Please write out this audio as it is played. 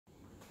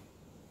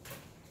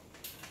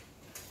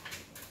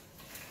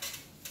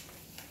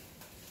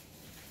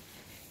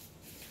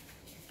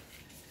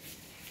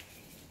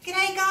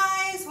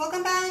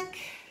welcome back.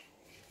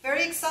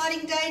 Very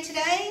exciting day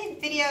today,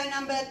 video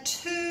number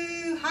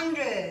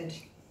 200.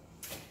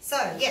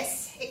 So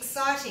yes,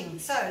 exciting.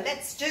 So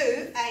let's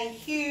do a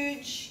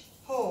huge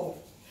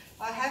haul.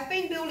 I have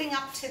been building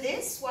up to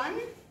this one.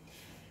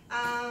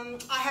 I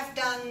have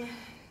done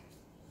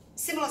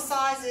similar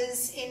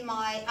sizes in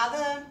my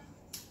other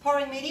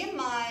pouring medium,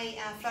 my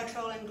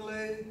Floetrol and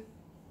glue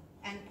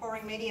and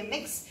pouring medium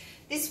mix.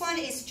 This one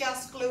is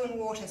just glue and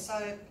water,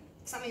 so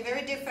something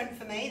very different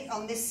for me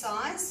on this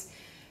size.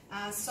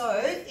 So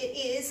it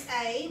is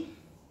a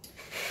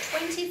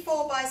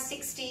 24 by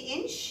 60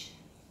 inch,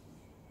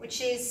 which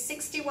is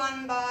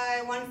 61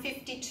 by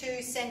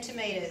 152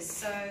 centimeters,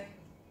 so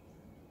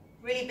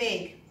really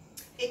big.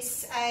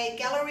 It's a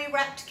gallery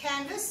wrapped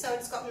canvas, so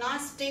it's got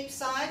nice deep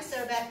sides.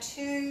 They're about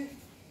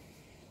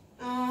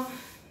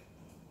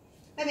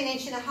maybe 1.5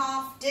 inches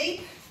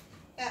deep,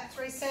 about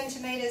 3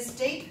 centimeters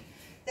deep.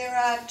 There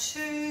are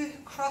 2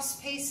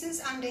 cross pieces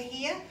under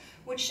here,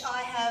 which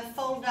I have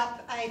folded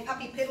up a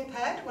puppy piddle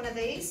pad, one of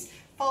these,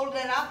 folded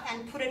it up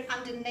and put it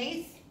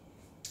underneath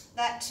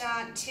that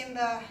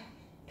timber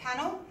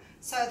panel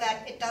so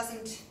that it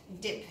doesn't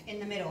dip in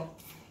the middle.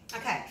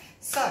 Okay,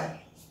 so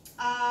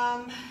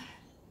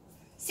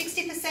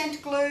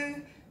 60%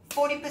 glue,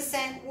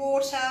 40%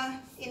 water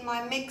in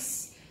my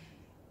mix,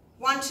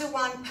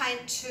 1:1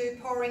 paint to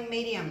pouring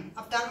medium.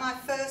 I've done my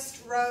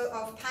first row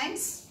of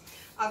paints.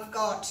 I've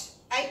got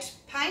 8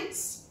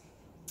 paints.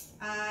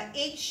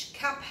 Each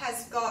cup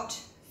has got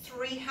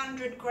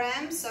 300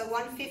 grams, so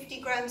 150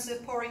 grams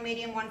of pouring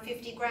medium,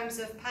 150 grams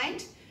of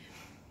paint.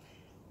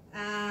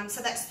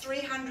 So that's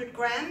 300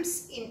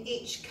 grams in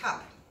each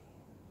cup.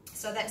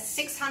 So that's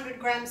 600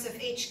 grams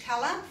of each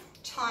colour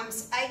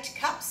times 8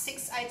 cups,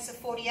 6 8s are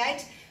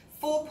 48,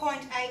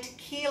 4.8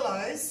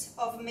 kilos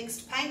of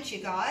mixed paint, you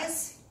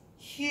guys.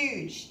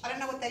 Huge. I don't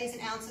know what that is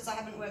in ounces, I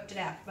haven't worked it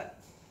out. But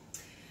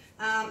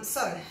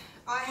so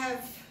I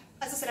have,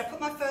 as I said, I put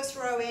my first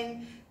row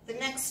in. The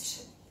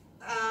next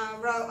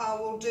row I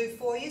will do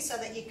for you so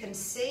that you can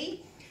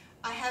see.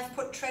 I have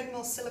put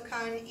treadmill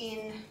silicone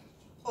in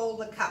all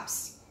the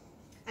cups,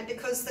 and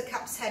because the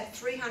cups had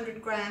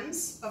 300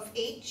 grams of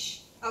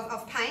each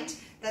of paint,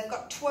 they've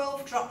got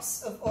 12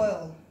 drops of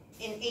oil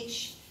in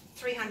each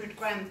 300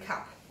 gram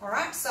cup.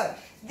 Alright, so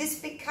this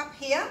big cup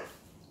here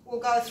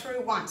will go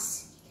through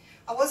once.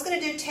 I was going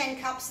to do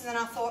 10 cups, and then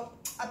I thought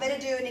I better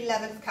do an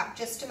 11th cup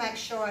just to make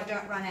sure I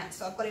don't run out.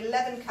 So I've got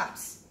 11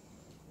 cups.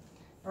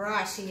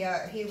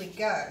 Rightio, here we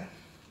go.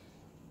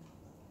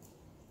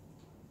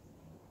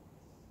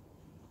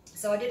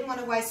 So I didn't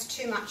want to waste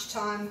too much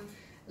time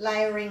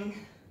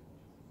layering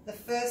the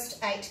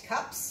first 8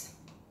 cups,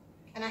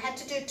 and I had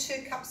to do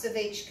 2 cups of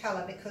each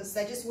colour because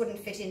they just wouldn't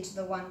fit into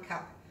the 1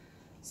 cup.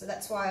 So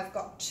that's why I've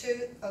got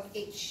 2 of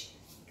each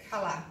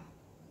colour.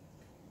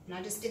 And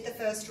I just did the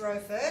first row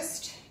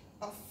first,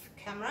 off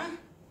camera,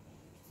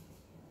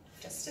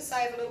 just to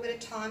save a little bit of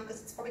time,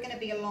 because it's probably going to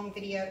be a long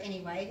video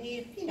anyway, and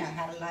you know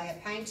how to layer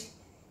paint.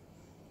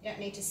 You don't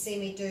need to see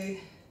me do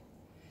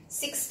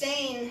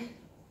 16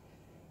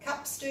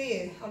 cups, do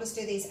you? I'll just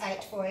do these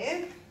 8 for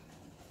you.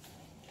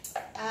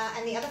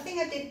 And the other thing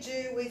I did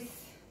do with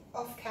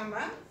off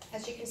camera,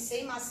 as you can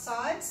see, my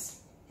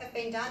sides have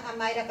been done. I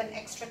made up an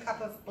extra cup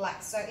of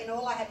black, so in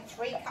all I had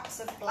 3 cups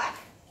of black.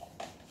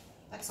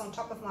 That's on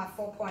top of my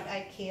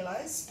 4.8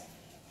 kilos.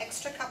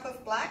 Extra cup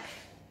of black.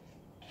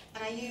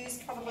 And I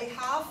used probably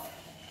half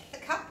the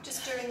cup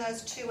just during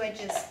those 2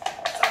 edges.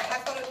 So I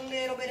have got a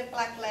little bit of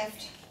black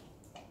left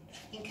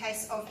in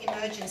case of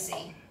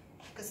emergency,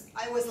 because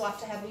I always like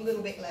to have a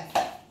little bit left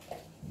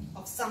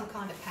of some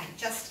kind of paint,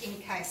 just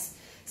in case.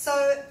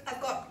 So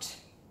I've got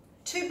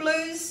 2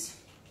 blues,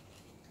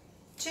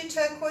 2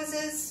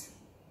 turquoises,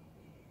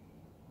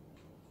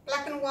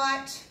 black and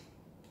white,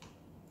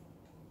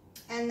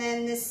 and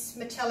then this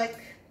metallic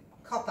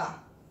copper.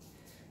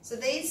 So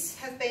these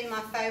have been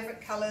my favourite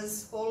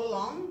colours all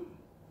along.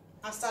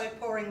 I started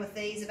pouring with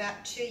these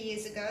about 2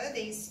 years ago,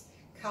 these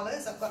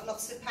colours. I've got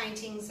lots of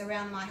paintings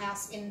around my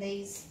house in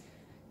these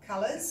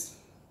colours.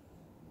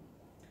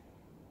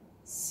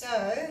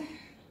 So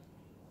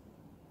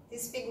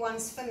this big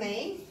one's for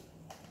me.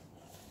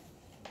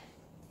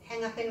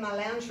 Hang up in my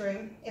lounge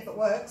room if it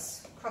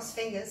works, cross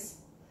fingers.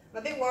 I'm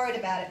a bit worried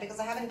about it because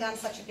I haven't done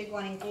such a big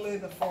one in glue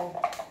before.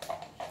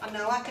 I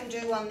know I can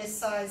do one this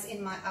size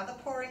in my other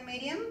pouring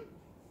medium.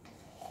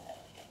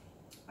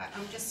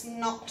 I'm just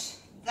not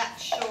that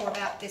sure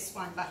about this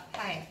one, but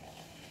hey,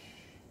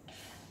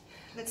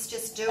 let's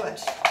just do it.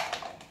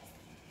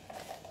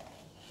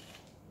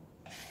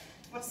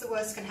 What's the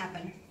worst can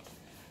happen?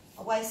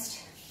 I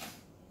waste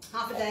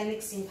half a day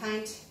mixing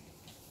paint,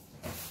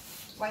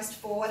 waste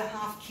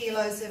 4.5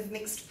 kilos of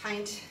mixed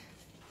paint.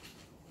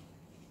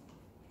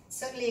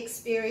 Certainly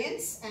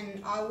experience,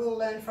 and I will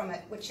learn from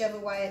it whichever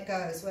way it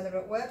goes, whether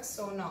it works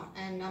or not,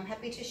 and I'm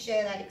happy to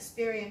share that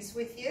experience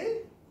with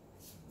you.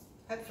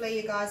 Hopefully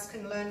you guys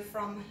can learn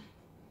from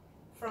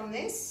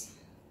this.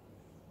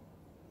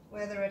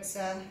 Whether it's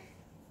a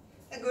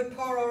good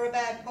pour or a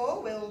bad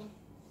pour, we'll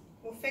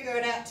figure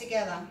it out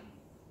together.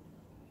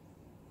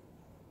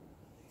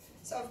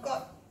 So I've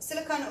got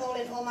silicone oil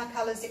in all my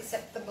colours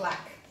except the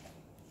black.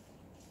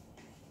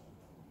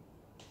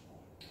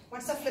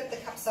 Once I flip the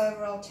cups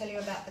over, I'll tell you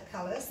about the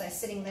colours. They're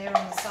sitting there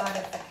on the side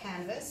of the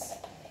canvas.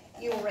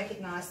 You will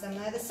recognise them.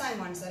 They're the same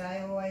ones that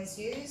I always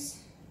use.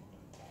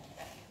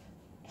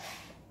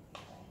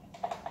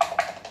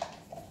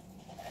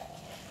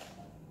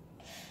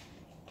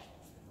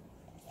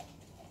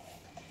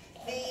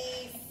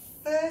 The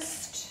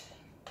first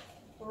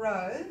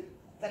row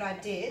that I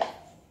did,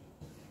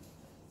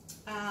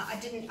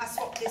 I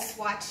swapped this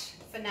white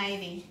for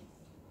navy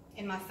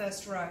in my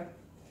first row.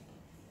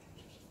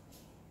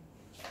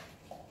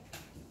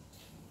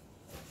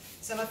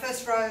 So my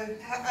first row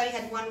only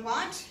had one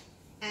white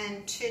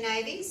and two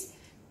navies.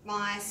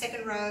 My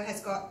second row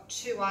has got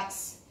two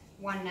whites,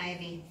 one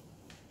navy.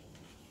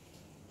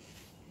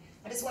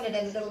 I just wanted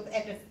a little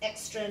bit of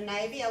extra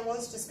navy. I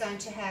was just going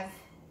to have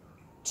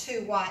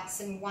two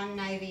whites and one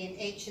navy in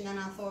each, and then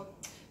I thought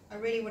I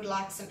really would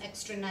like some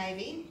extra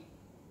navy.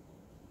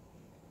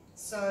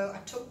 So I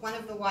took one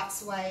of the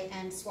whites away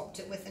and swapped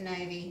it with a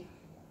navy.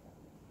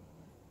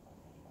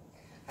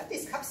 I hope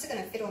these cups are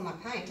going to fit all my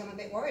paint. I'm a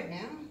bit worried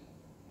now.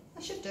 I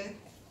should do,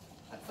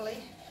 hopefully.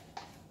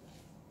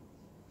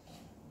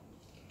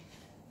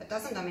 If it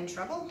doesn't, I'm in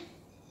trouble.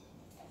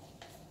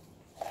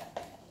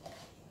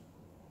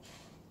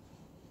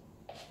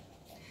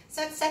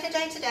 So it's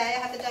Saturday today. I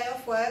have the day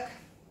off work.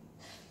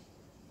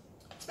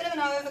 It's a bit of an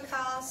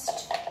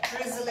overcast,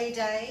 drizzly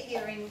day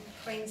here in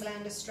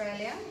Queensland,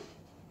 Australia.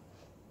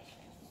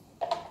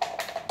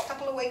 A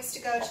couple of weeks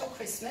to go till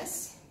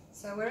Christmas.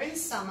 So we're in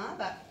summer,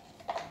 but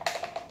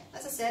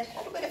as I said, a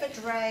little bit of a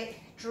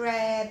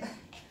drab,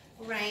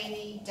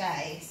 rainy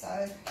day.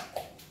 So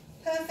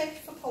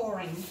perfect for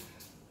pouring.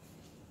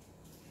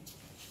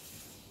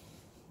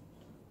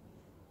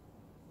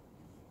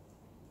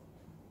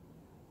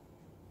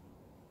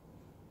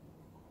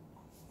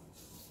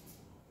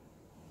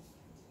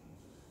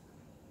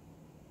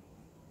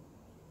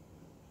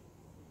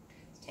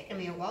 It's taken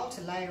me a while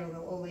to layer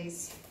all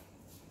these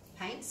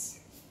paints.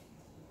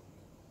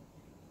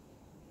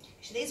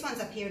 Actually, these ones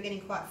up here are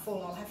getting quite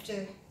full. I'll have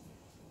to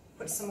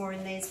put some more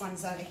in these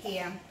ones over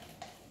here.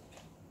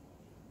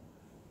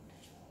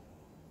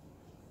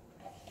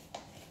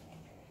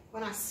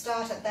 When I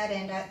start at that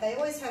end, they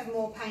always have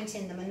more paint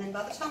in them, and then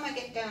by the time I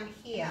get down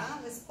here,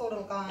 this poor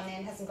little guy on the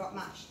end hasn't got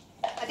much.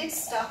 I did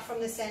start from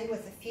this end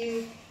with a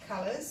few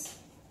colours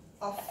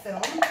off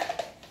film,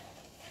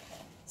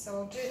 so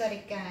I'll do that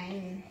again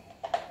and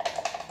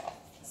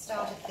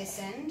start at this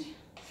end,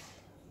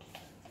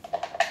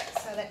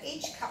 so that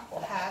each cup will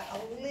have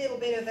a little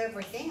bit of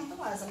everything.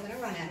 Otherwise I'm going to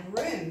run out of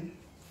room.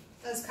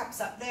 Those cups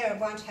up there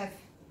won't have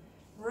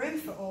room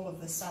for all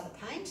of this other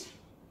paint.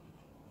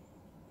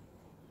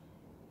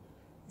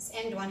 This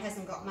end one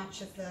hasn't got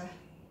much of the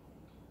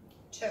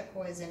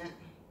turquoise in it.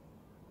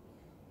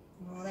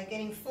 Oh, they're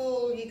getting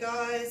full, you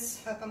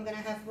guys. Hope I'm going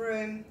to have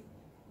room.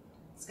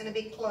 It's going to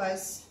be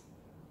close.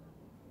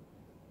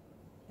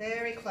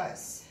 Very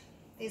close.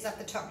 These up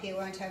the top here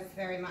won't have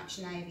very much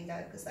navy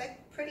though, because they're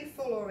pretty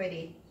full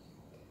already.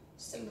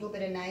 Just a little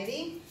bit of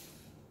navy.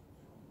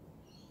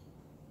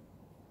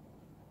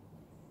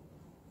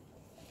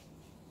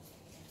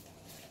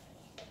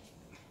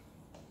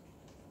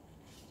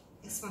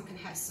 This one can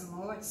have some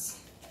more.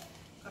 It's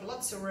got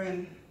lots of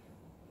room.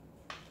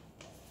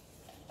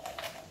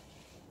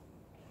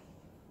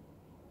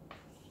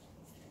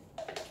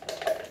 I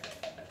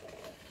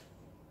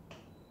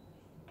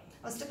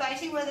was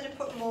debating whether to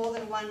put more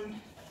than one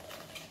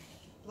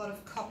lot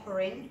of copper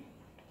in,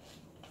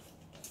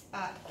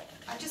 but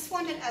I just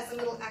want it as a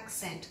little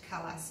accent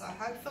colour, so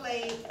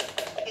hopefully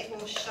it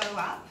will show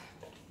up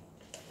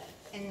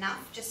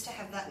enough just to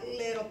have that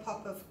little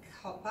pop of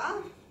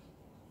copper.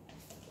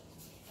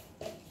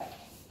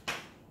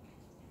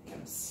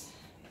 Oops.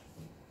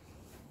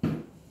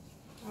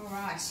 All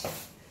right,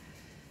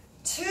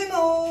 two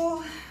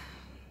more.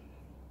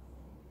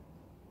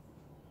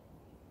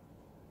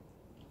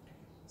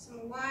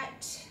 Some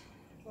white.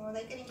 Well,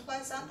 they're getting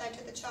close, aren't they,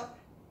 to the top?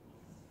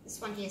 This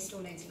one here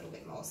still needs a little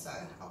bit more, so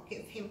I'll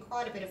give him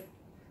quite a bit of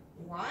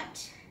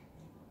white.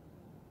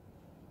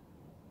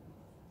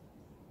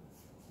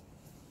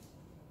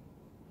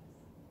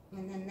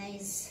 And then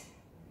these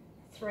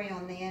three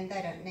on the end,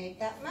 they don't need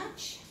that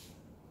much.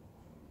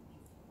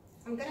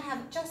 I'm going to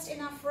have just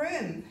enough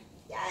room.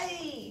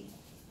 Yay!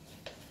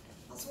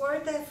 I was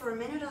worried there for a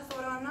minute. I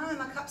thought, oh no,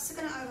 my cups are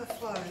going to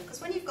overflow.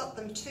 Because when you've got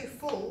them too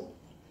full,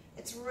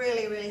 it's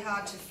really, really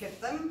hard to flip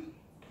them.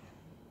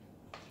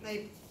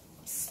 They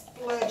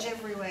splurge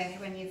everywhere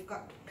when you've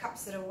got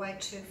cups that are way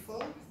too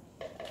full.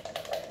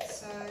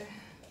 So,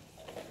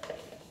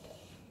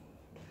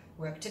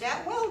 worked it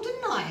out well,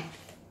 didn't I?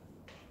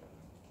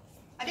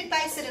 I did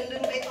base it a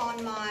little bit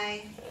on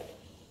my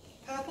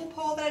purple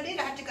pour that I did.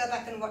 I had to go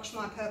back and watch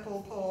my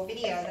purple pour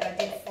video that I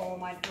did for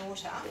my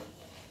daughter.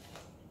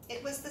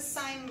 It was the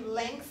same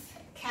length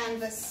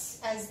canvas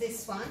as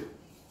this one,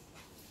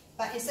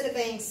 but instead of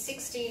being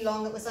 60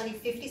 long, it was only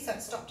 50, so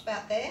it stopped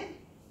about there.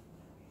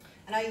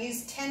 And I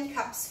used 10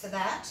 cups for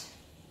that.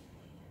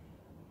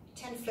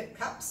 10 flip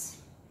cups.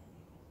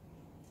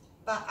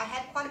 But I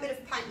had quite a bit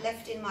of paint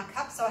left in my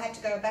cup, so I had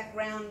to go back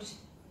round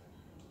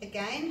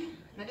again.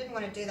 And I didn't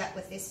want to do that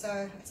with this,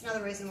 so it's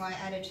another reason why I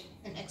added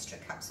an extra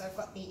cup. So I've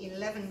got the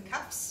 11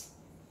 cups.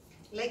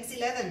 Legs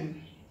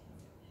 11.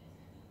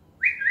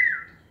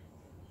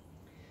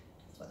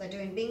 That's what they do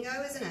in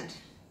bingo, isn't it?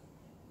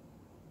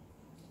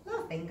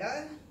 Love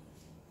bingo.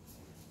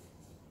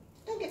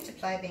 Don't get to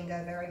play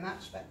bingo very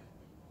much, but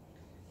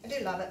I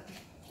do love it.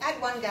 I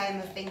had one game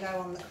of bingo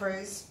on the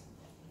cruise.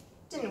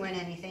 Didn't win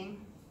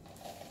anything.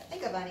 I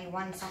think I've only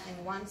won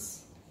something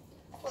once.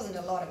 It wasn't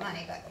a lot of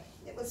money, but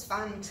it was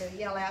fun to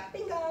yell out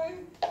bingo.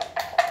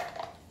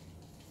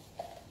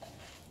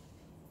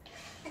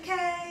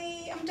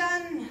 Okay, I'm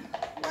done.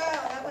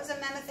 Wow, that was a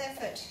mammoth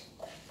effort.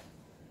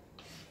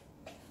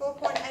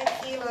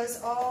 4.8 kilos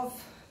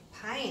of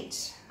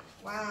paint.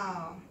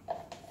 Wow.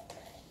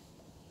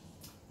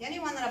 The only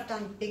one that I've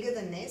done bigger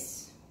than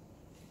this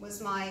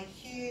was my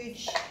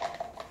huge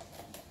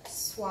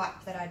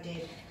swipe that I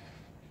did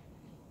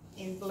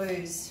in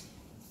blues.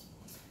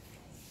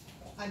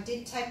 I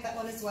did tape that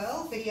one as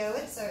well, video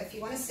it, so if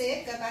you want to see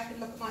it, go back and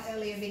look at my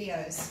earlier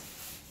videos.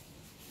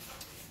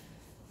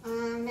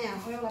 Now,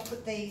 where will I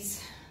put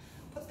these?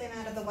 Put them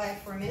out of the way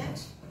for a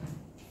minute.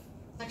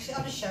 Actually,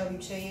 I'll just show them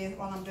to you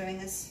while I'm doing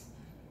this.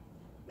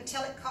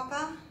 Metallic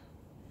copper.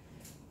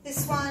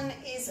 This one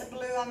is a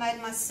blue I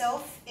made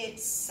myself.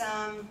 It's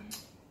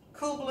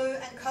cool blue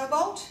and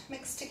cobalt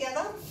mixed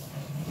together.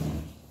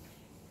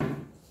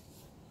 And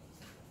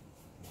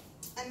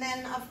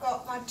then I've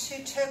got my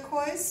 2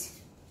 turquoise.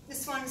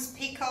 This one's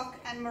peacock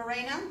and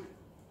marina.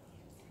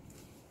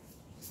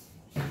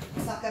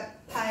 It's like a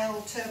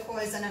pale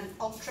turquoise and an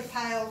ultra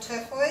pale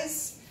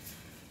turquoise.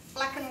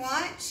 Black and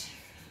white.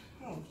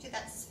 Oh,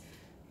 that's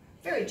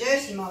very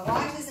dirty, my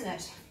white, isn't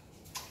it?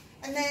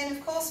 And then,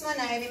 of course, my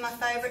navy, my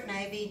favourite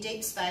navy,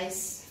 Deep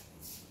Space.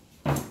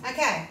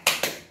 Okay.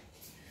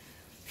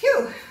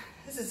 Phew,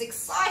 this is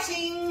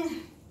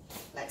exciting.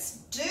 Let's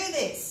do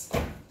this.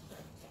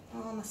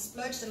 Oh, I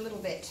splurged a little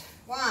bit.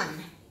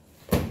 1,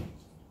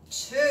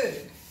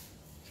 2,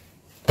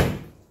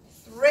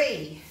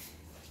 3,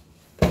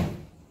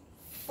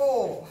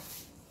 4,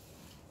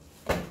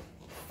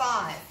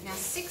 5. Now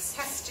 6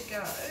 has to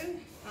go.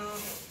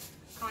 Oh,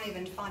 can't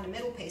even find a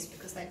middle piece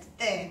because they're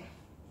there.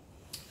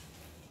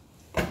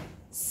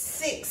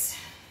 6.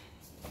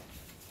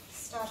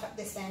 Start up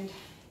this end.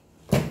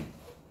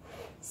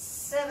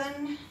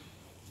 7,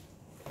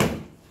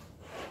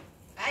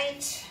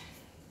 8,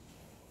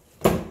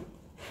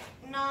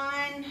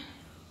 9,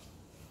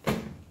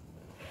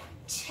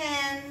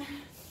 10.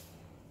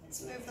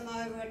 Let's move them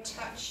over a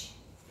touch.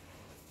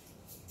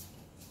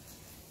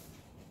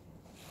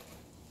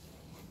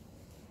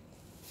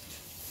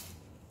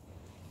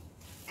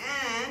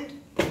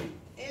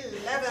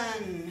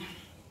 11.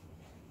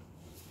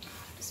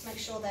 Just make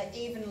sure they're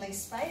evenly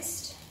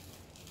spaced.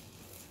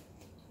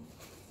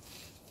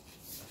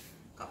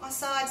 Got my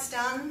sides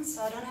done,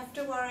 so I don't have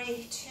to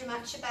worry too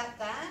much about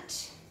that.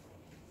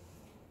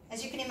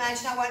 As you can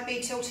imagine, I won't be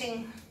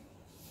tilting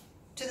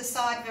to the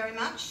side very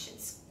much.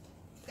 It's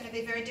going to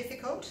be very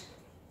difficult.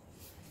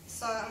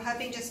 So I'm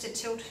hoping just to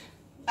tilt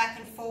back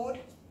and forward.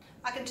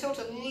 I can tilt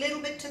a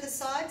little bit to the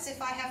sides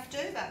if I have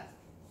to, but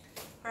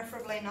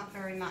preferably not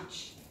very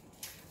much.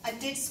 I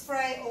did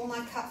spray all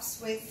my cups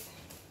with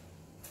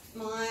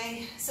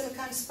my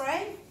silicone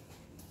spray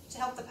to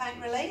help the paint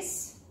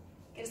release,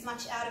 get as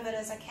much out of it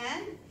as I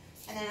can,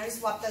 and then I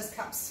just wipe those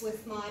cups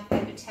with my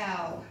paper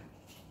towel.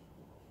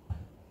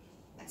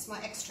 That's my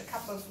extra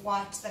cup of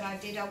white that I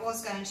did. I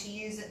was going to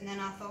use it and then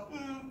I thought,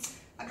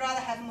 I'd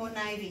rather have more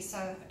navy, so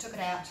I took it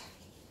out.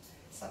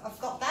 So I've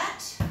got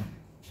that,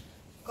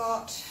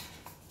 got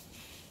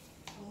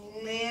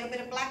a little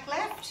bit of black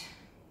left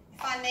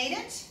if I need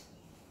it.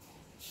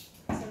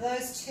 So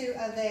those 2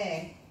 are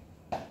there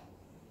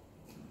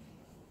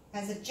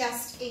as a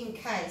just in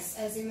case,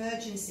 as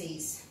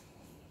emergencies.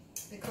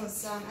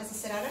 Because, as I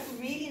said, I don't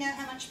really know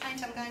how much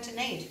paint I'm going to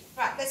need.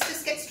 Right, let's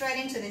just get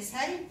straight into this,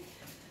 hey?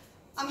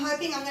 I'm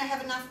hoping I'm going to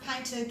have enough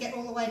paint to get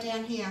all the way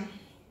down here.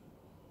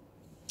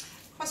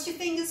 Cross your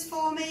fingers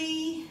for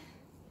me.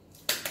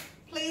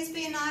 Please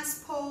be a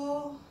nice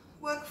pour.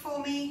 Work for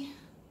me.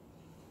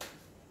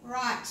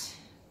 Right,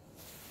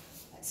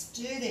 let's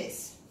do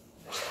this.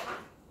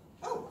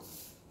 Oh,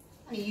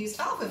 only used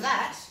half of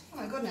that. Oh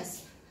my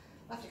goodness.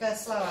 I'll have to go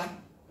slower.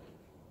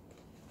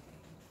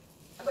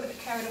 I got a bit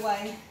carried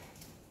away.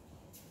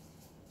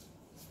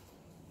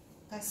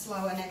 Go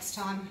slower next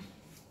time.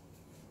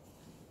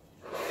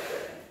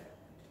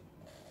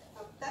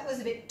 Oh, that was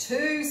a bit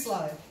too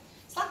slow.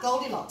 It's like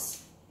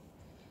Goldilocks.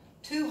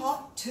 Too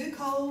hot, too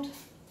cold.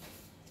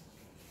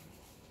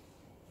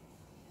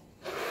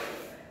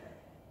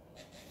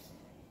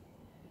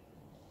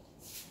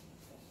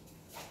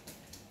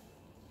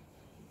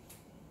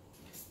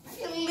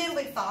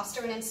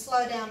 Faster and then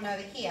slow down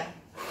over here.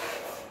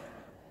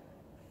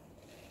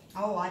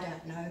 Oh, I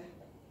don't know.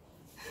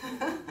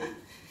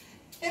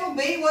 It'll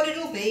be what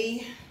it'll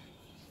be.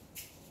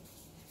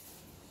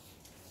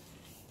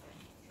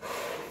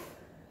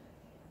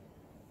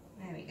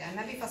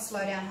 if I slow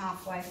down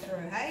halfway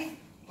through, hey?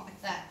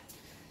 Like that.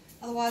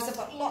 Otherwise I've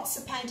got lots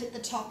of paint at the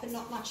top and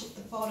not much at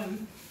the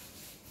bottom.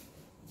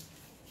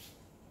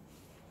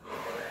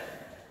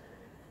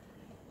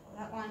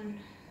 That one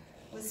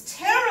was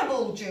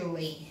terrible,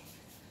 Julie.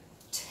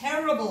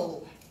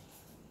 Terrible.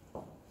 I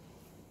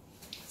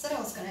said I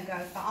was going to go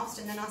fast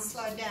and then I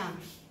slowed down.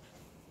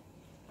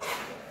 There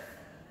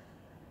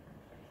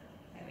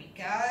we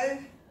go.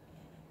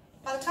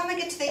 By the time I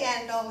get to the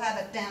end, I'll have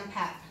it down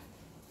pat.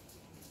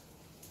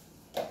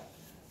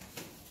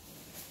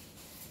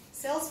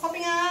 Cells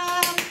popping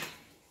up.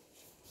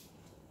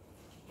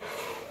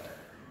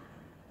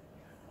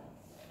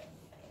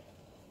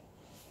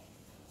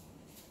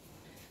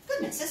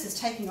 Goodness, this is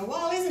taking a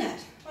while, isn't it?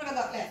 What have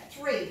I got left?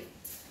 3.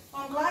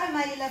 Well, I'm glad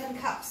I made 11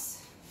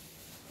 cups.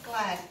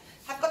 Glad.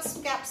 I've got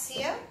some gaps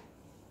here.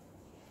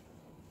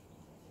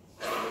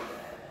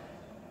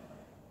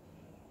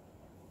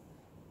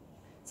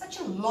 Such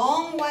a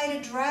long way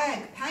to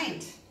drag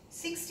paint.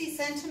 60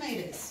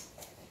 centimetres.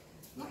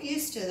 Not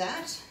used to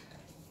that.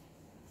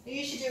 I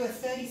usually do a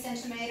 30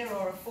 centimetre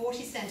or a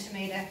 40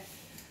 centimetre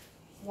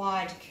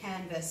wide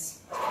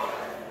canvas.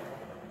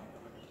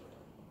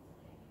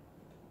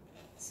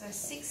 So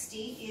 60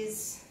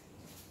 is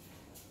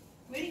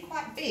really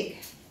quite big.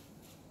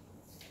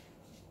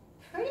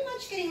 Pretty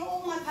much getting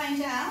all my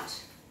paint out.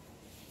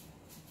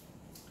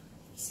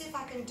 Let's see if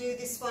I can do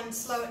this one,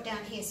 slow it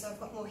down here so I've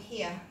got more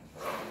here.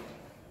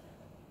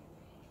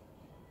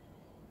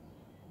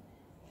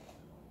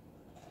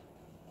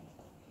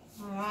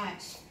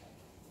 Alright.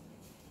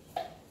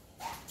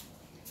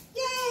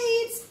 Yay,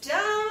 it's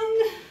done!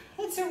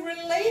 That's a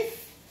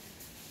relief.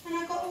 And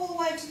I got all the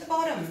way to the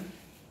bottom.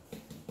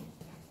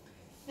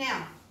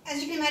 Now,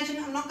 as you can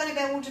imagine, I'm not going to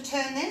be able to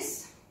turn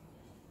this.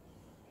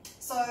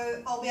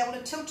 So I'll be able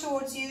to tilt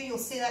towards you, you'll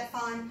see that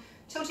fine.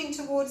 Tilting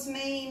towards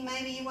me,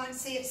 maybe you won't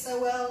see it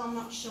so well, I'm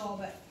not sure,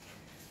 but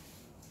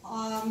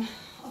I'll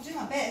do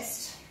my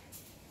best.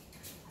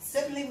 I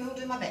certainly will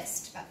do my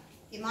best, but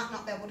you might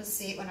not be able to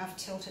see it when I've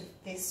tilted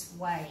this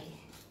way.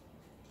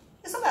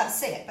 You'll still be able to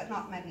see it, but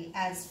not maybe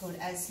as good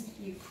as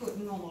you could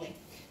normally.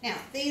 Now,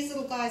 these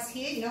little guys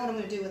here, you know what I'm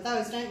going to do with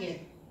those, don't you?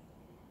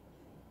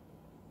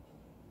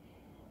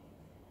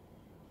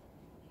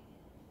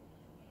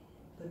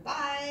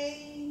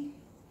 Goodbye.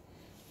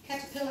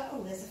 Caterpillar.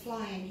 Oh, there's a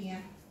fly in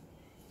here.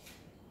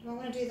 Do I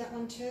want to do that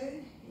one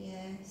too?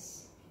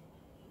 Yes.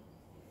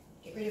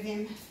 Get rid of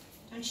him.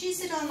 Don't you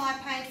sit on my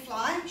paint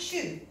fly.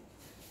 Shoo.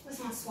 Where's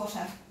my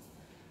swatter?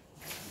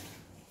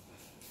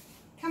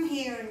 Come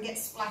here and get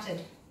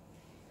splattered.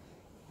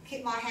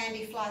 Keep my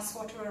handy fly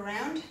swatter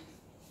around.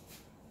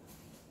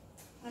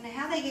 I don't know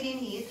how they get in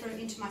here through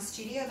into my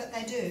studio, but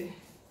they do.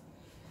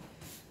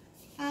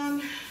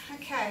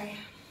 Okay.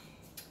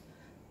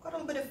 Got a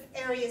little bit of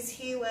areas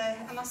here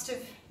where I must have,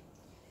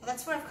 well,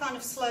 that's where I've kind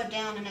of slowed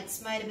down and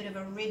it's made a bit of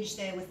a ridge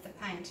there with the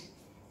paint.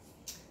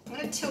 I'm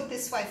going to tilt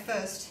this way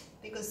first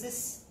because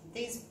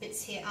these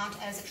bits here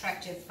aren't as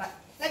attractive, but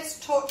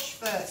let's torch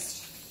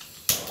first.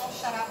 I'll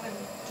shut up and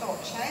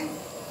torch, eh?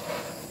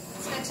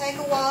 It's going to take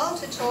a while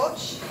to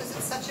torch because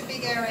it's such a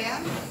big area.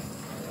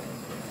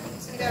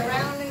 It's going to go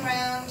round and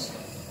round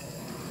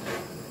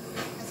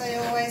as I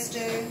always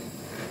do.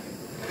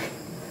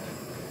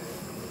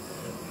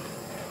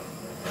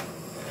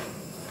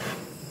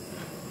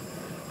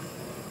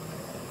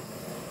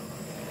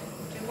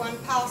 One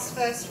pass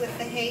first with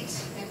the heat,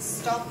 then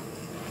stop,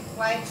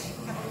 wait,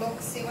 have a look,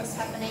 see what's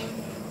happening,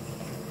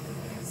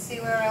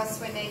 see where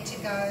else we need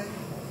to go.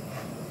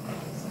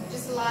 So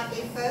just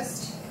lightly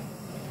first,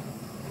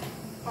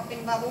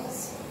 popping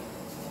bubbles.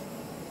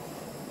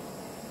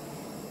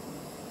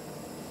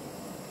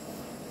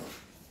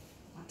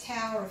 My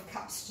tower of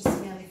cups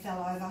just nearly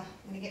fell over.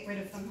 I'm going to get rid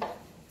of them.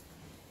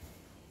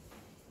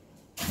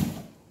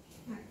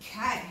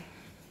 Okay.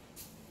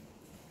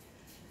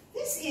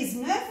 This is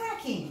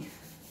nerve-wracking.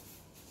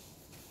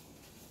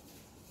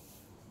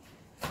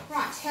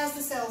 Right, how's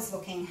the cells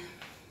looking?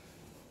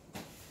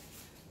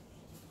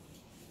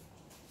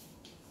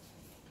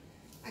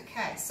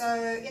 Okay, so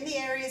in the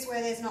areas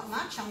where there's not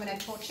much, I'm going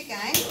to torch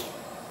again.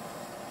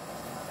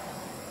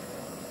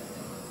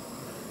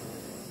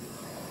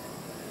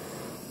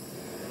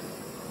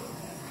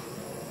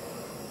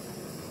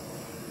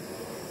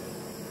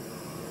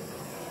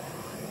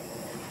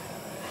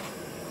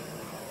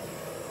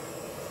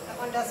 That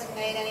one doesn't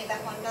need any,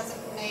 that one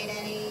doesn't need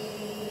any.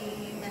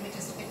 Maybe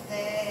just a bit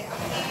there. Up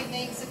here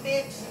needs a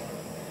bit.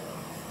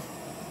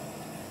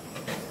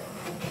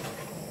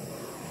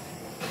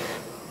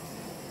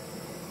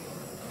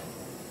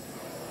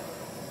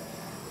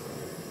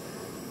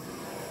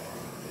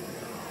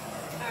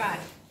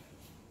 Alright.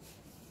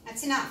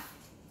 That's enough.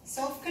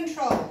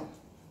 Self-control.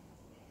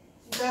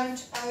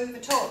 Don't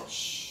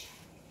over-torch.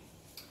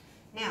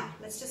 Now,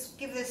 let's just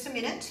give this a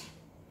minute.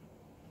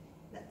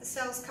 Let the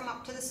cells come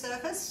up to the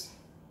surface.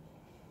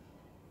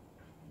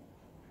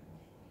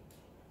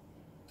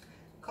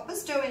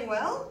 Copper's doing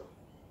well.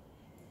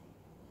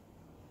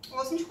 I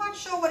wasn't quite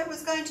sure what it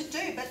was going to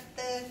do, but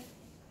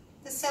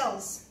the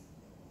cells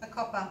are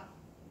copper.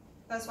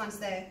 Those ones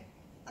there.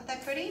 Aren't they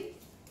pretty?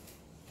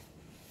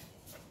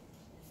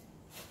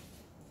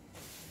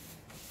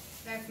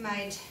 They've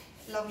made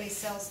lovely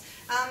cells.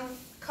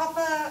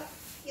 Copper,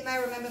 you may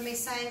remember me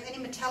saying,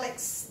 any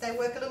metallics, they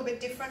work a little bit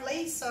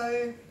differently,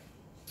 so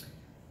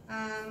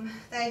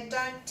they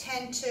don't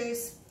tend to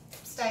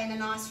stay in a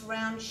nice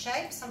round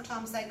shape.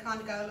 Sometimes they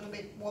kind of go a little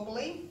bit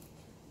wobbly,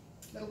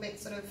 a little bit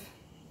sort of,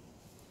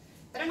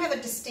 they don't have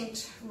a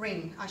distinct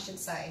ring, I should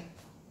say.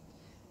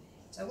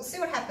 So we'll see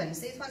what happens.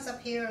 These ones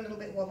up here are a little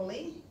bit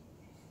wobbly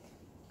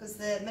because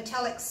the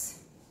metallics,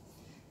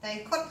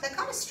 they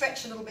kind of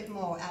stretch a little bit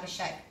more out of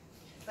shape.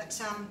 But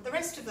the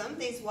rest of them,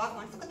 these white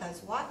ones, look at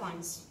those white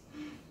ones.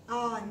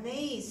 Oh, and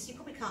these, you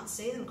probably can't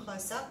see them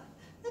close up.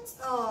 That's,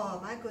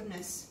 oh my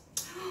goodness.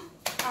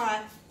 All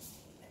right,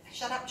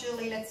 shut up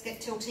Julie, let's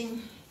get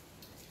tilting.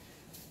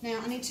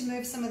 Now I need to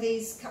move some of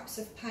these cups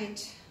of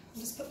paint.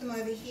 I'll just put them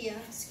over here.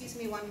 Excuse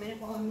me 1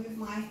 minute while I move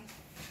my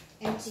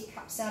empty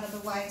cups out of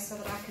the way so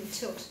that I can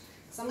tilt.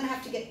 So I'm going to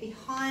have to get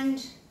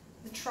behind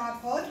the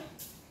tripod.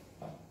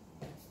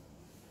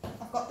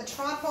 I've got the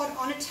tripod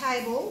on a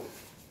table,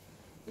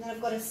 and then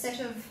I've got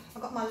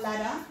I've got my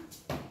ladder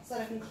so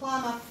that I can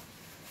climb up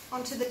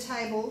onto the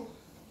table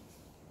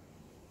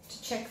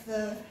to check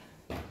the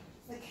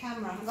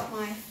camera. I've got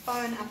my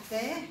phone up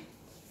there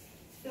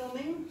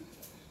filming.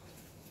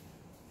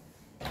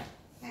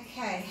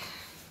 Okay.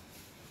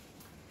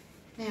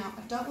 Now,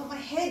 I don't want my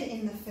head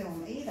in the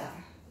film either.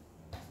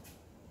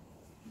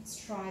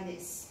 Let's try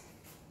this.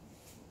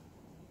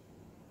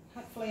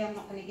 Hopefully I'm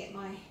not going to get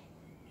my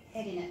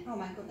head in it. Oh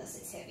my goodness,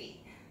 it's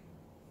heavy.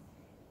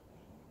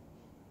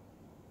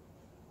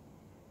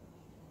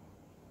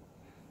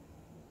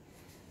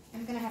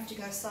 I'm going to have to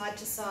go side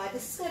to side.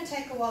 This is going to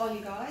take a while,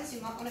 you guys.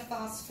 You might want to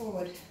fast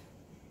forward.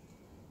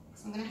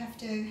 So I'm going to have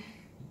to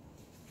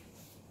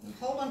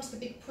hold on to the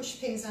big push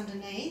pins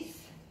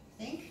underneath,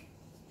 I think.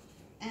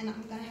 And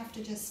I'm going to have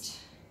to just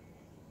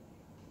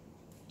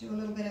do a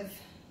little bit of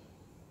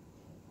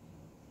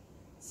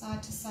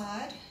side to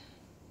side.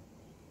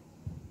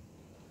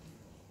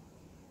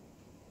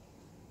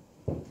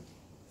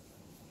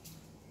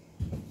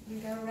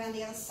 And go around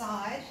the other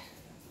side.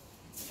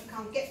 I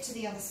can't get to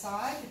the other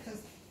side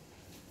because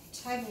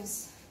the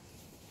table's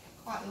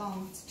quite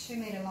long. It's a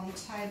 2-metre long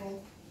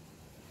table.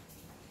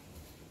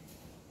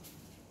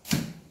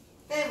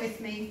 Bear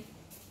with me.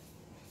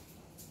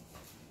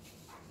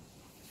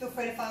 Feel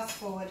free to fast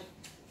forward.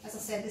 As I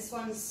said, this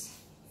one's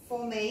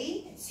for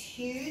me. It's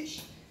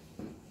huge,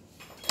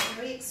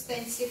 very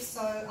expensive,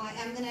 so I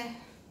am going to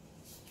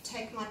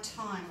take my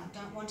time. I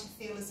don't want to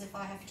feel as if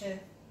I have to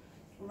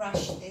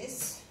rush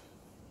this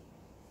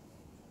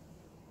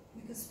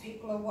because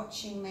people are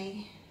watching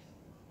me.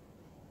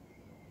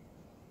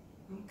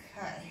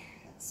 Okay,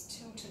 let's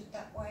tilt it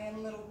that way a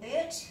little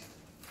bit.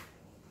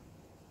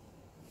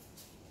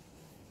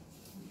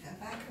 Go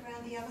back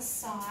around the other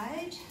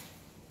side.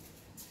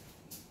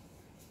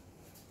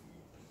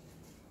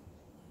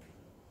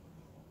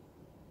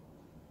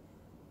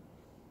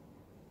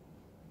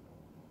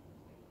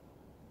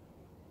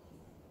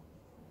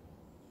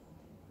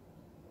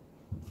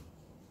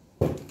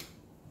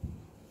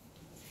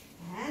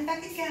 And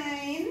back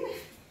again.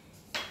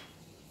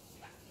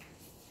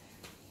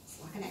 It's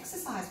like an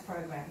exercise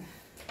program.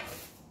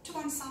 To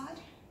one side,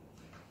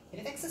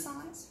 bit of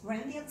exercise,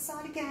 round the other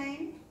side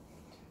again.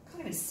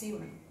 Can't even see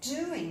what I'm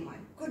doing, my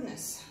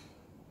goodness.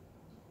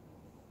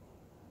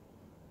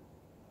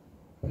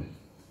 Okay,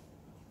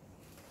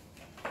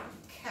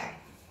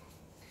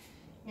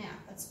 now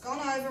it's gone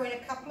over in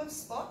a couple of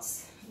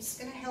spots. I'm just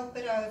going to help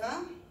it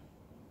over.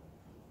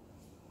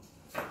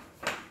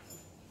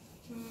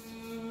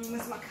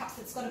 Where's my cup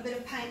that's got a bit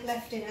of paint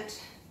left in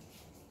it?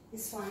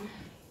 This one.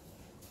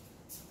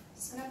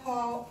 Just going to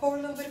pour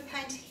a little bit of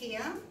paint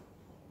here.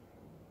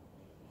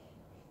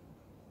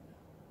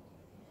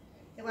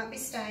 It won't be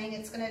staying,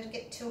 it's going to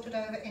get tilted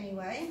over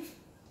anyway.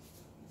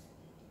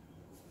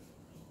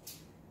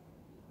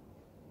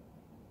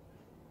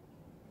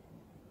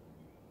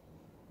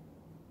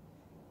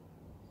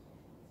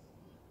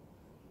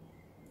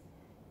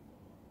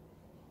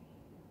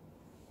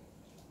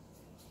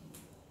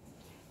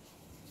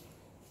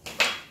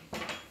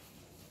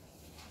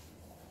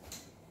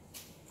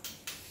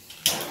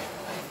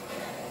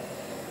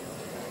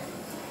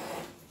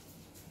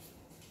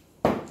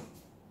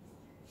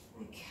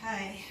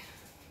 Okay.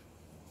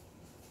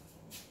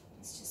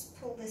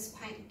 Pull this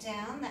paint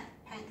down, that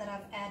paint that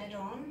I've added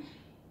on.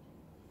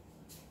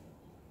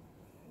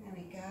 There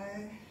we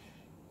go.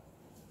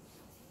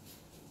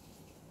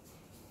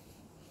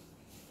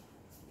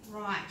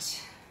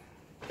 Right.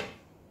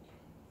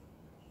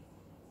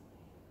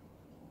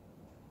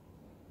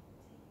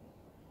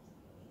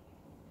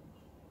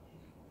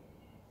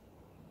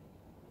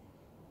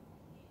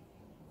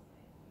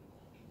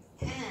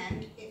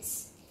 And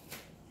it's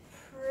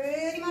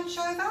pretty much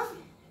over.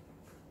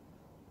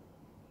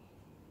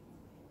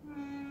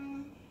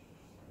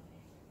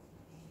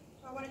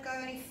 Go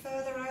any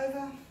further over?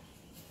 I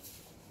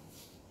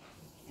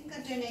think I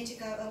do need to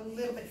go a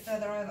little bit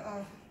further over. Oh,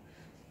 I'm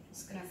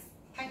just going to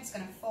paint's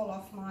going to fall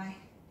off my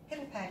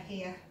pedal pad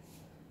here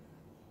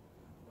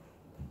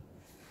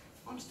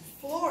onto the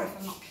floor if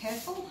I'm not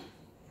careful.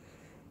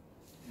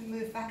 And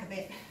move back a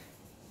bit.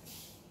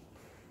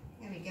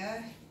 There we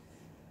go.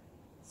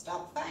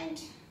 Stop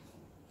paint.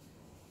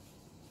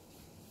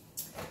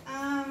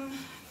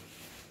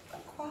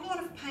 Got quite a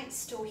lot of paint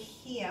still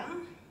here.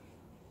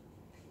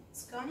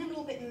 It's going a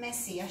little bit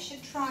messy. I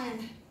should try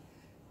and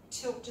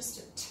tilt just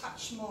a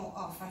touch more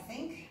off, I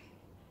think.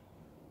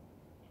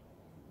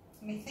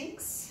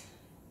 Methinks.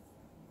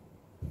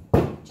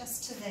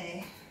 Just to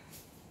there.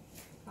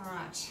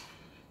 Alright.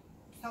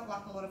 Felt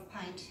like a lot of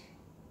paint.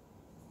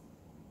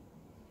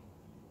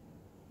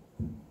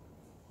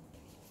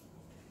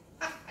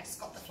 Ah, I just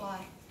got the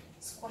fly.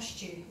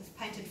 Squashed you with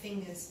painted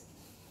fingers.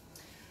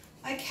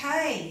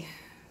 Okay.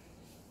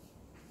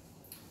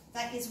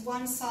 That is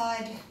one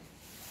side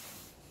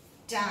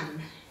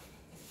done.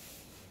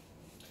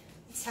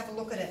 Let's have a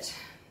look at it.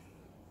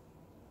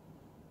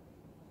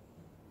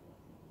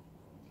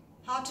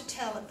 Hard to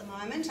tell at the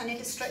moment. I need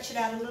to stretch it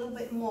out a little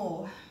bit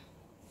more.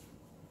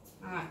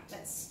 Alright,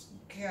 let's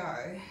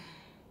go.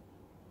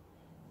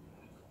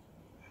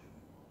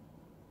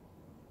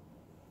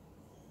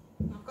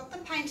 I've got the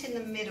paint in the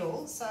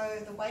middle,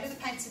 so the weight of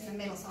the paint's in the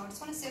middle, so I just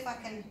want to see if I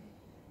can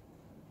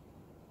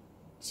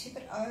tip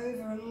it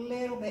over a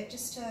little bit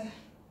just to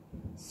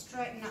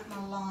straighten up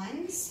my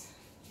lines.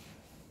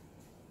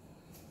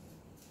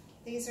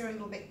 These are a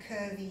little bit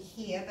curvy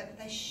here, but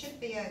they should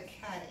be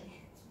okay.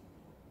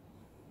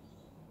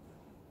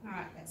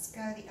 Alright, let's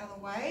go the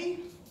other way.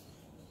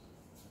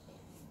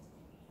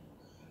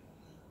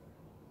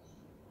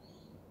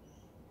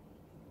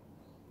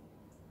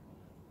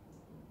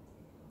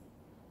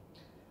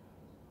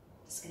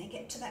 Just going to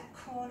get to that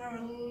corner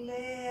a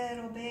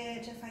little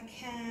bit if I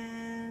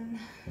can.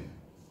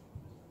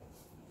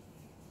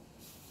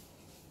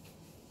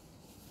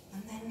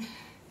 And then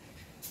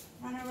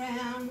run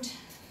around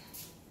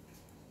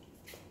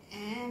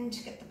and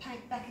get the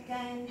paint back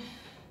again.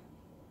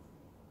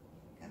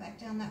 Go back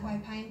down that way,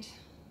 paint.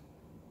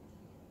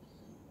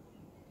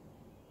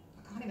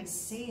 I can't even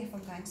see if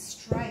I'm going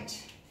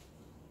straight.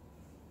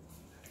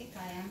 I think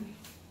I am.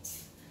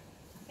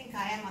 I think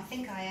I am. I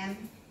think I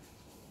am.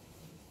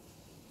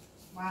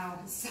 Wow,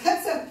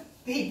 that's a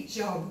big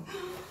job.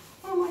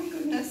 Oh my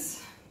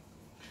goodness.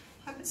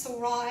 Hope it's all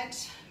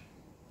right.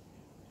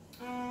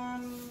 Now,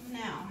 I'm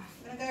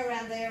going to go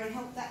around there and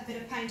help that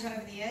bit of paint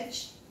over the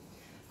edge.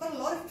 I've got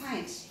a lot of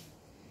paint.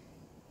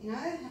 You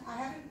know, I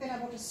haven't been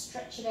able to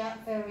stretch it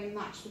out very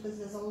much because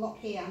there's a lot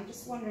here. I'm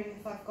just wondering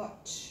if I've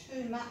got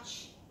too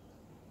much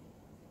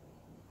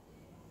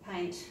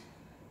paint.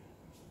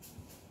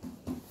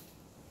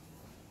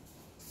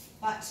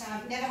 But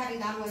never having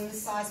done one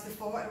this size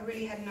before, I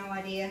really had no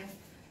idea.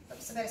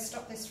 Oops, I better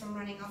stop this from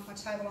running off my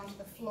table onto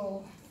the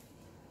floor.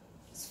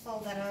 Just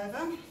fold that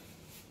over.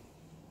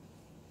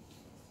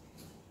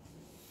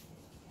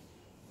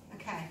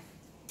 Okay.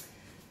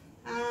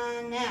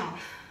 Now,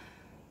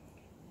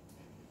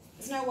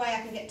 there's no way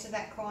I can get to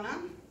that corner.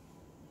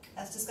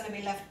 That's just going to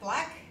be left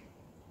black.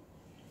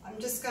 I'm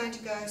just going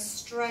to go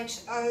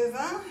straight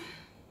over.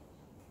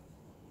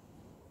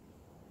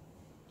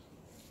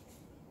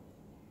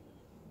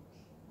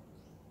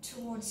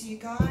 Towards you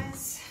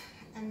guys,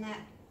 and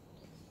that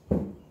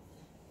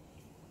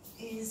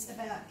is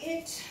about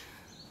it,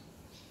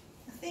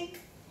 I think.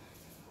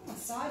 Oh, my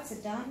sides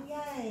are done,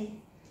 yay.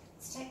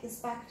 Let's take this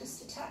back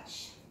just a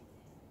touch.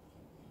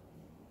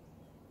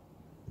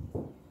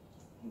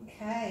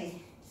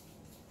 Okay,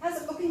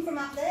 how's it looking from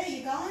up there,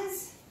 you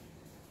guys?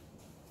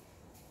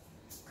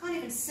 Can't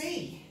even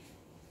see.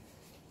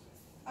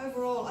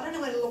 Overall, I don't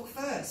know where to look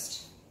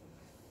first.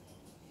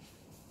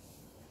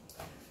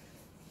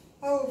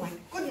 Oh my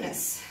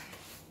goodness.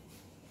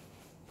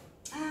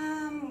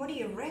 What do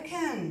you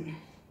reckon?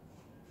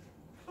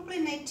 Probably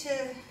need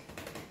to,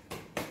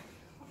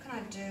 what can I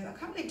do? I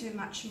can't really do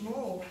much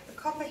more. The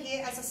copper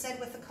here, as I said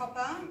with the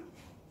copper,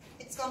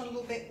 it's gone a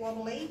little bit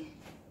wobbly.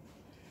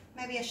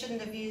 Maybe I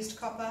shouldn't have used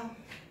copper.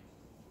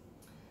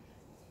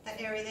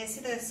 That area there,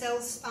 see the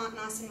cells aren't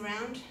nice and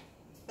round,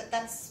 but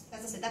that's,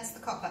 as I said, that's the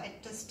copper.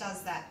 It just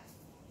does that.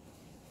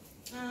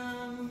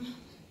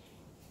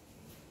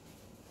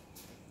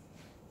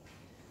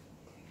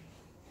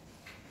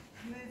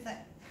 Move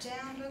that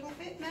down a little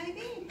bit,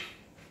 maybe.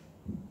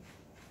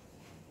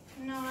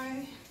 No.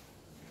 I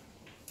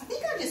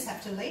think I just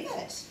have to leave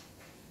it.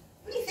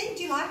 What do you think?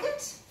 Do you like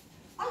it?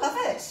 I love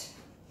it.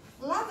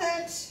 Love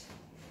it.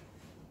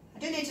 I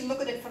do need to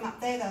look at it from up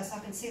there though so I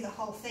can see the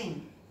whole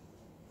thing.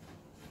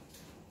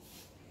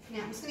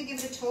 Now I'm just going to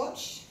give it a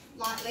torch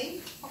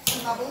lightly, pop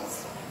some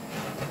bubbles.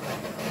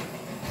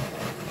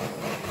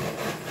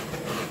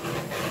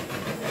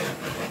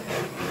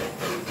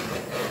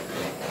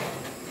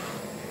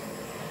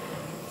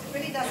 It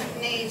really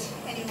doesn't need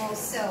any more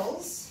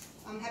cells.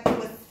 I'm happy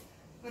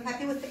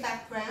with the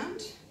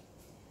background.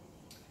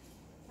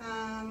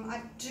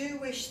 I do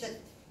wish that,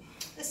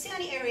 that's the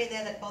only area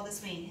there that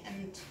bothers me,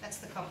 and that's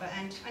the copper,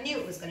 and I knew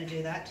it was going to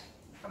do that.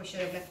 Probably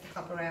should have left the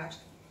copper out.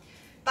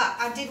 But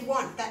I did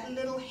want that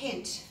little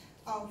hint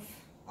of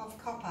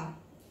copper.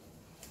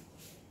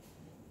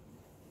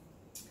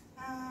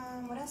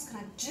 What else can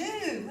I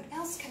do? What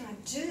else can I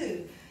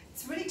do?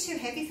 It's really too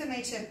heavy for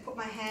me to put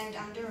my hand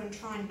under and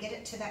try and get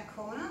it to that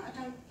corner. I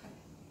don't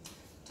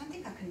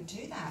think I can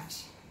do that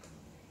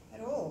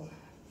at all.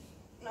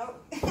 No,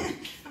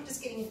 I'm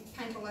just getting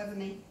paint all over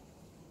me.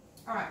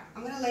 Alright,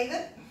 I'm going to leave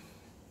it.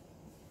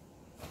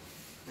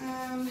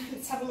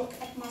 Let's have a look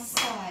at my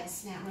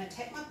sides now. I'm going to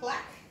take my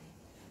black.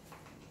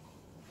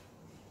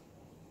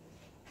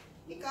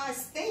 You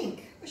guys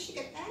think? Wish you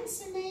could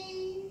answer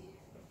me.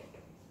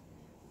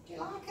 Do you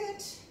like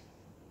it?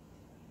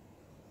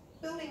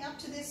 Building up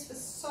to this for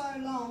so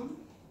long.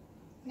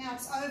 Now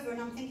it's over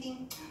and I'm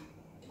thinking,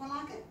 do I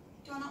like it?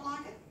 Do I not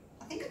like it?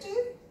 I think I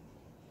do.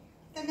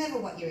 They're never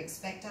what you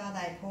expect, are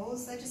they,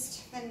 Paws?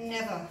 They're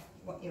never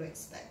what you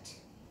expect.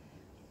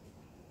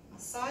 My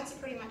sides are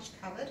pretty much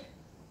covered.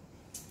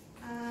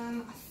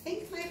 I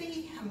think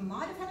maybe I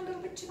might have had a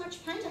little bit too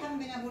much paint. I haven't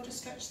been able to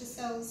stretch the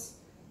cells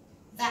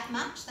that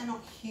much. They're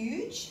not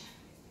huge.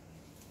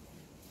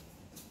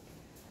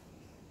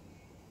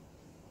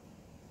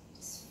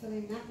 Just fill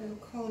in that little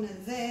corner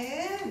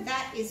there.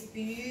 That is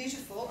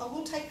beautiful. I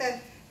will take the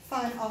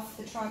phone off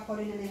the tripod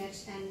in a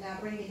minute and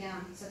bring it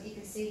down so that you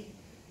can see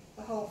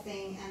the whole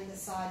thing and the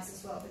sides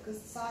as well, because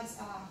the sides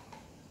are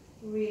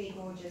really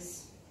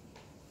gorgeous.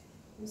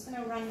 I'm just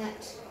going to run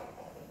that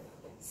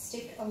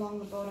stick along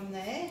the bottom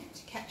there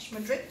to catch my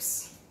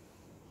drips.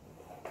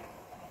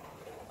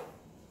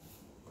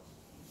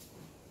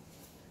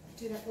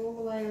 Do that all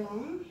the way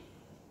along.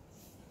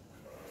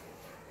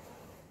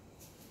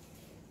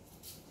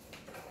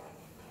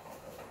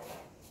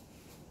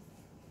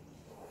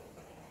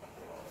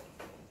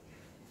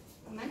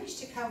 I managed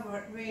to cover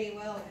it really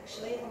well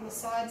actually, and the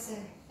sides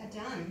are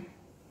done.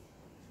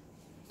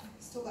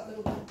 Still got a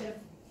little bit of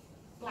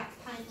black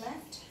paint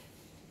left.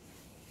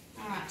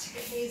 Alright, to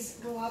get these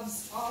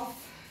gloves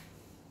off.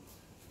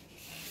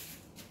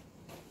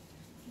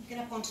 Get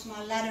up onto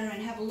my ladder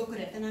and have a look at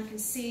it, and I can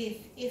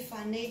see if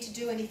I need to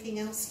do anything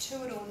else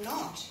to it or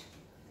not.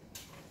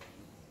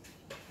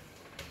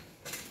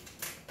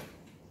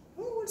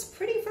 Oh, it's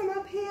pretty from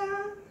up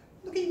here,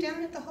 looking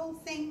down at the whole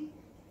thing.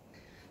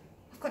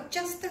 I've got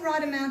just the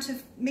right amount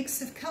of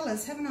mix of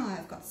colours, haven't I?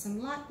 I've got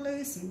some light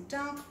blue, some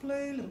dark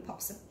blue, little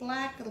pops of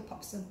black, little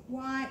pops of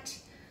white.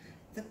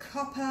 The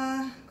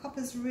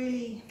copper's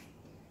really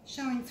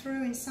showing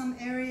through in some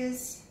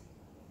areas.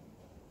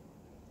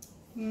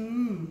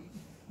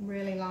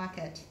 Really like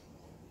it.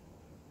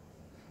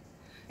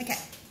 Okay.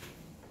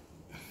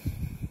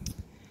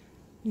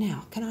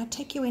 Now, can I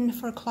take you in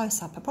for a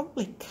close-up? I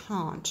probably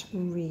can't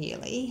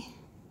really.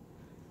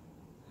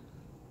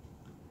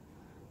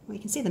 Well, you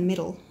can see the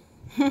middle.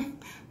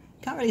 Can't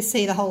really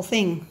see the whole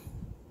thing.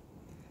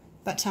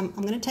 But I'm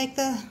going to take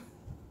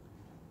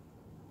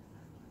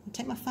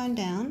my phone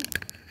down.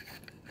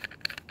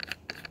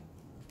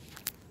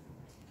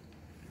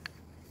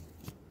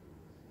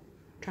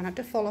 Try not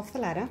to fall off the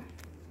ladder.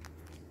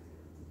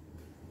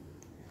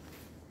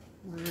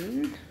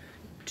 1,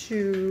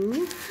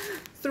 2,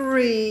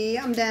 3.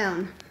 I'm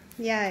down.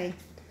 Yay.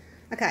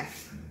 Okay.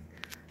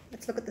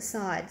 Let's look at the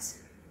sides.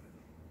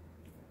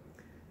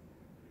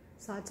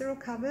 Sides are all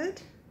covered.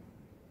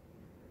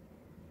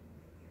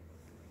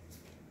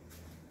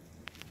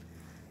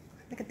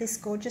 Look at this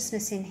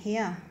gorgeousness in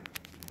here.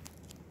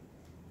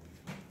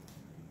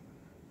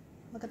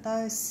 Look at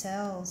those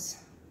cells.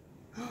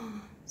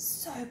 Oh,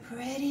 so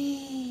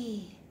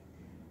pretty.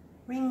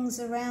 Rings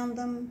around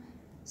them.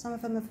 Some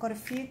of them have got a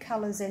few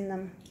colours in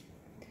them.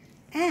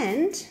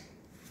 And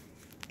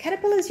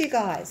caterpillars, you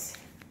guys.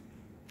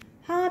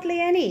 Hardly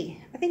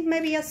any. I think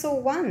maybe I saw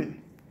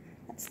one.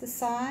 That's the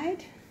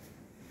side.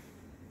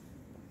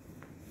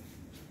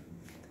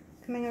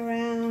 Coming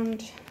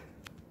around.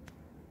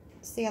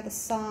 It's the other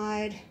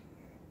side.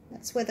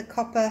 That's where the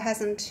copper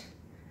hasn't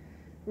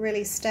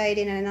really stayed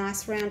in a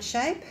nice round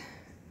shape.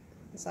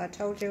 As I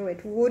told you,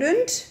 it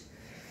wouldn't.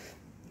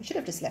 I should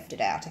have just left it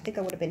out. I think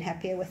I would have been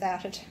happier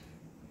without it.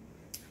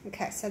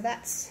 Okay, so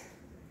that's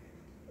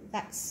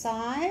that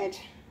side.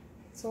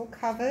 It's all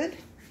covered.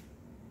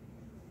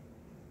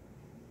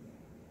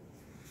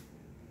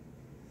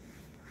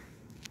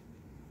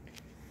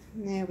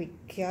 And there we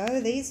go.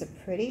 These are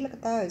pretty. Look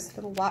at those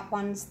little white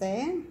ones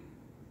there.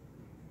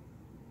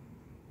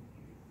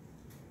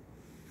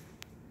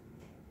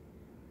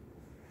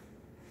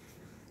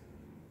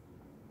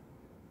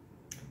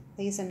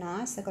 These are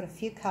nice. They've got a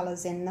few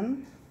colours in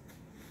them.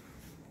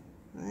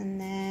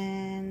 And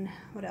then,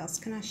 what else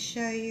can I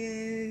show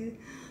you?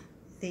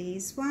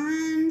 These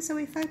ones, are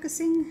we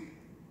focusing?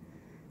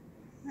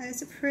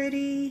 Those are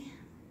pretty.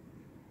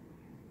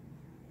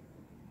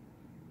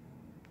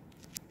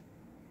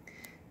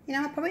 You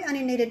know, I probably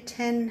only needed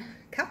 10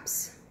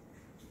 cups.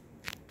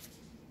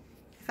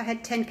 If I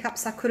had 10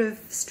 cups, I could have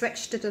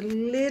stretched it a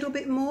little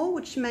bit more,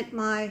 which meant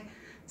my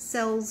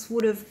cells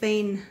would have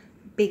been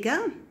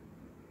bigger.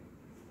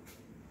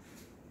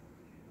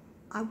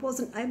 I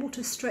wasn't able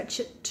to stretch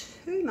it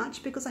too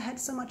much because I had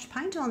so much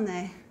paint on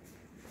there.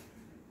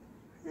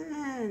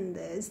 And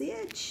there's the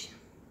edge.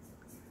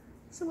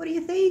 So what do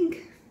you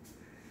think?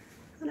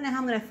 I don't know how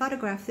I'm going to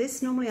photograph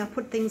this. Normally I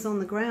put things on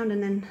the ground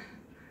and then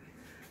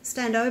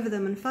stand over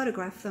them and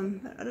photograph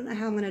them. But I don't know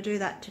how I'm going to do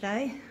that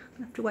today.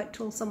 I'll have to wait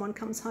till someone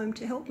comes home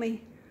to help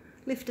me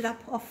lift it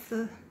up off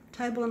the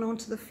table and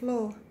onto the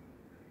floor.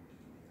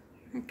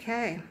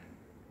 Okay,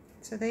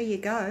 so there you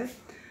go.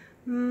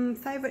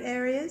 Favourite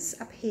areas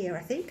up here,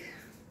 I think.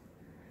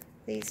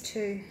 These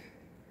two.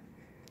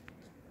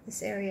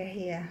 This area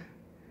here.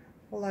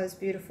 All those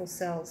beautiful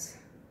cells.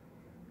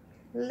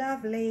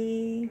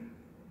 Lovely.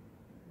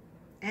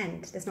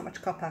 And there's not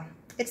much copper.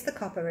 It's the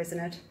copper, isn't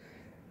it?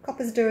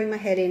 Copper's doing my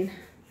head in.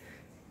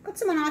 Got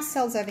some nice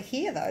cells over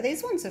here though.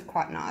 These ones are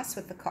quite nice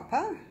with the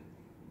copper.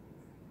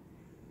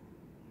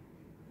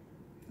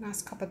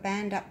 Nice copper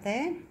band up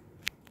there.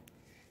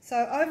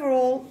 So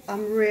overall,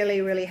 I'm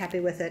really, really happy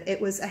with it.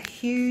 It was a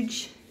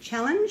huge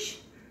challenge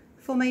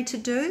for me to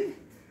do.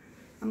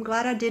 I'm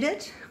glad I did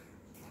it.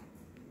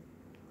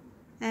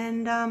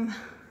 And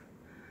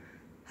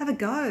have a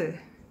go.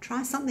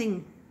 Try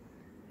something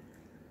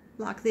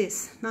like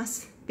this.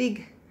 Nice,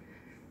 big,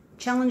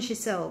 challenge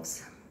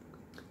yourselves.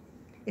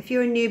 If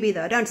you're a newbie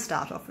though, don't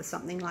start off with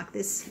something like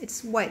this.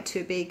 It's way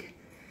too big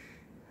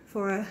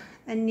for a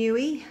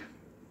newie.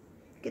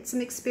 Get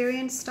some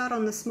experience, start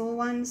on the small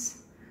ones.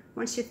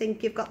 Once you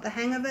think you've got the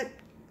hang of it,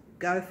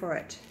 go for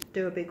it.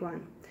 Do a big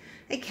one.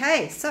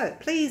 Okay, so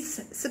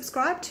please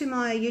subscribe to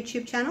my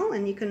YouTube channel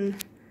and you can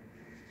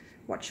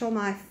watch all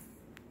my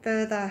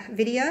further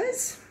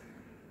videos.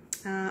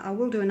 I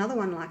will do another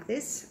one like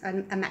this,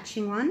 a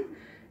matching one,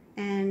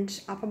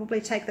 and I'll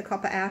probably take the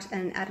copper out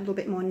and add a little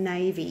bit more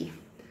navy.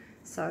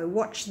 So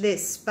watch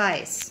this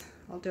space.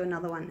 I'll do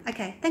another one.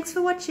 Okay, thanks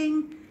for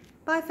watching.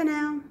 Bye for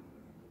now.